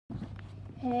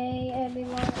Hey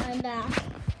everyone, I'm back.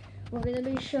 We're going to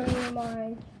be showing you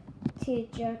my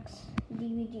THX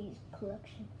DVDs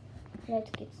collection.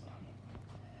 Let's get started.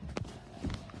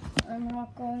 I'm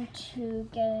not going to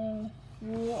get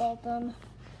through all of them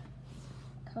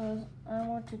because I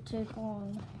want to take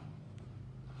on.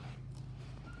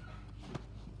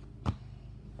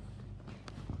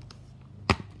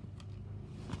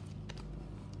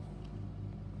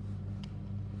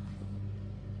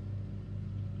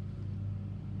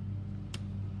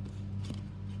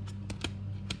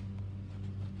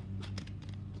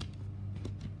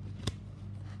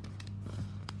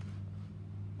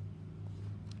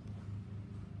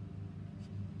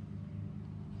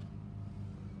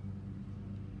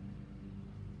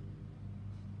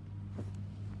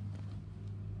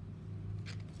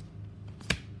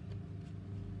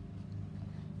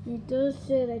 It does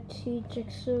say that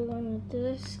THX on the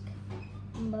disc,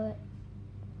 but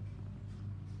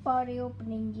body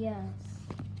opening, yes.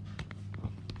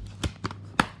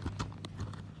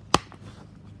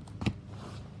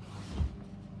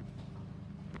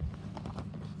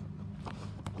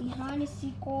 Behind the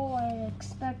sequel, I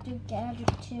expected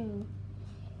Gadget 2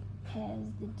 has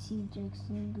the THX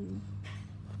logo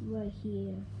right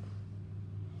here.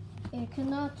 It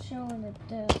cannot show in the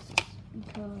discs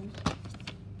because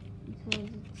it's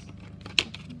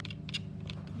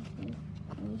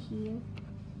right here.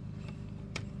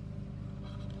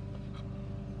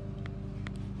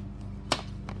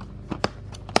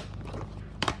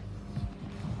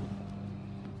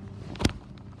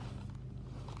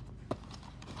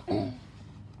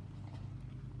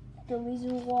 The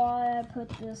reason why I put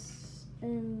this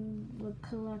in the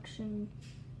collection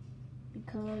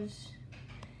because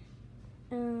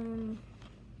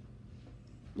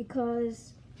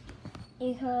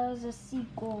it has a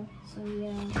sequel, so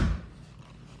yeah.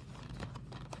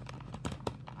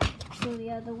 So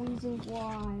yeah, the reason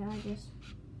why I just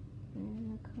put it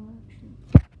in the collection.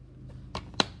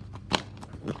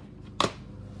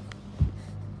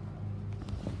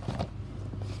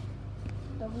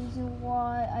 The reason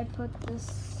why I put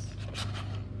this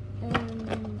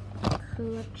in the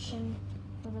collection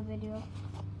for the video,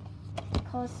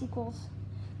 because sequels,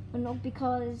 but no,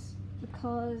 because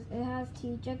it has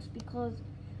THX, because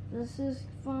this is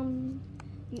from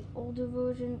the older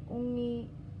version, only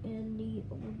in the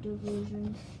older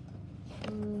version.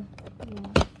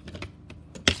 Yeah.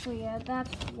 So yeah,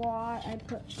 that's why I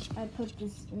put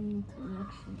this in the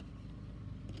collection.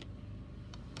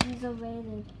 These are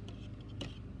rated.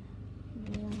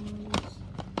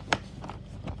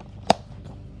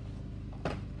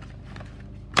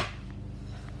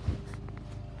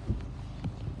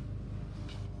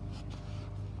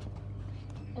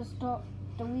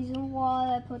 The reason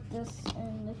why I put this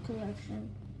in the collection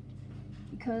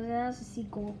because it has a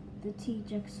sequel, the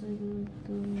THX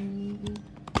movie.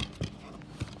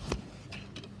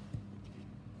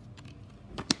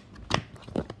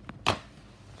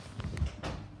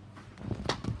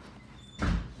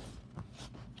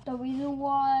 The reason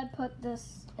why I put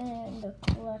this in the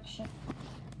collection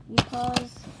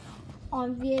because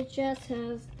on VHS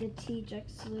has the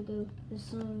THX logo.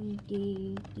 It's on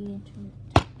the internet.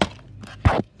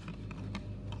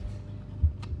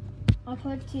 I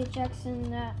put THX in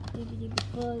that DVD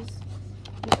because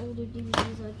the older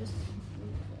DVDs are just.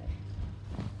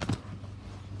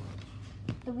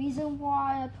 The reason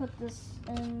why I put this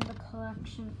in the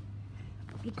collection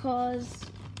because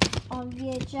on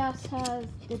VHS has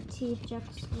the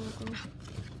THX logo.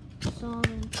 It's on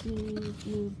the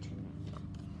internet.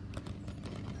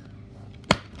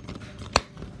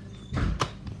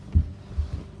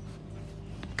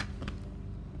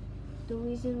 The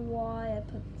reason why I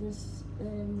put this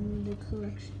in the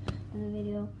collection in the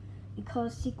video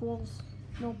because sequels,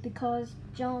 no, because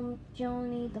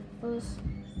Johnny the first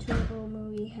Turbo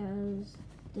movie has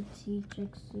the THX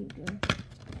logo.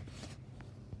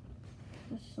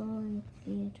 It's on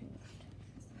the internet.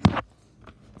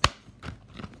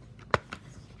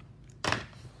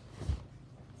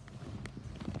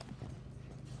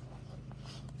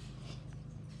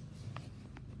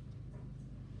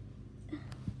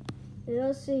 It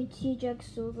does say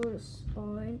THX logo to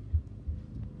spine,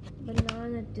 but not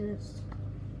on the disc.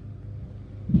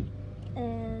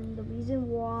 And the reason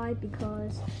why,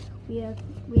 because we have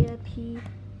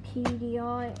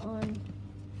PDI on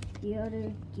the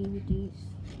other DVDs.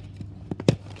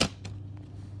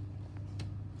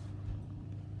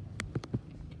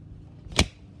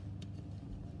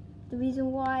 The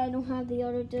reason why I don't have the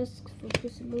other discs for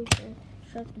Puss in Boots and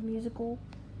Shrek the Musical.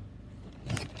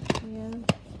 Yeah.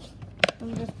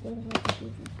 I'm just going to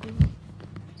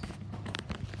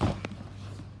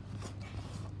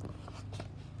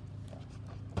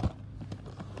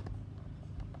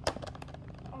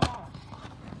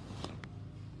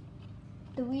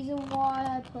reason why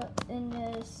I put in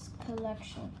this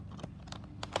collection,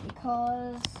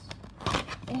 because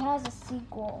it has a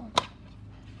sequel.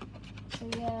 So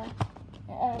yeah,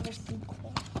 it has a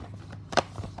sequel.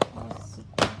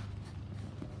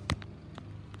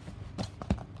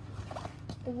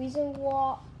 The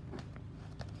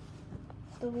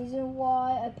reason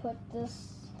why I put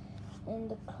this in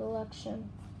the collection,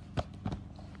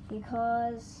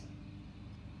 because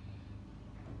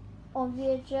on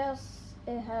VHS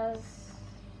it has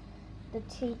the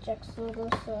THX logo,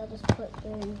 so I just put the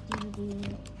DVD in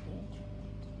it.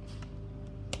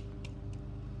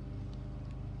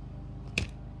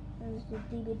 There's the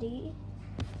DVD.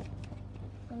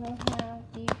 And I have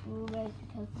the Blu-rays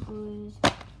because the Blu-rays.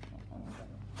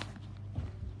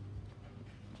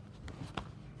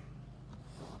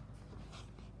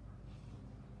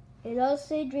 It does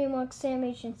say DreamWorks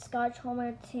Animation Scotch Home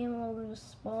Entertainment over the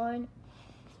spine.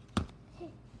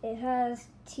 It has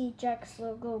THX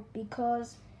logo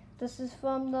because this is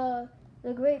from the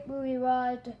Great Movie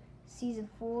Ride Season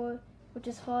 4, which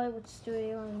is Hollywood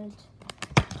Studio Element.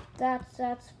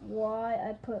 That's why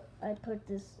I put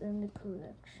this in the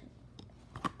collection.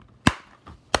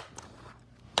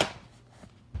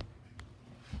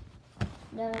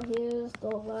 Now here's the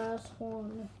last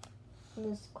one in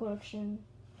this collection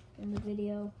in the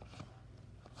video.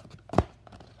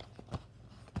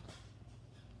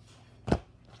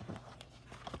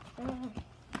 I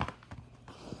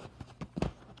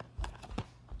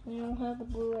don't have the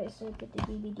Blu-ray, so I get the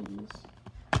DVDs.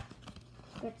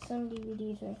 Got some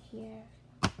DVDs right here.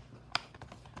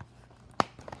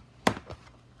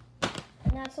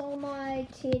 And that's all my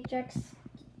THX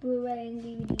Blu-ray and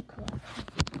DVD collection.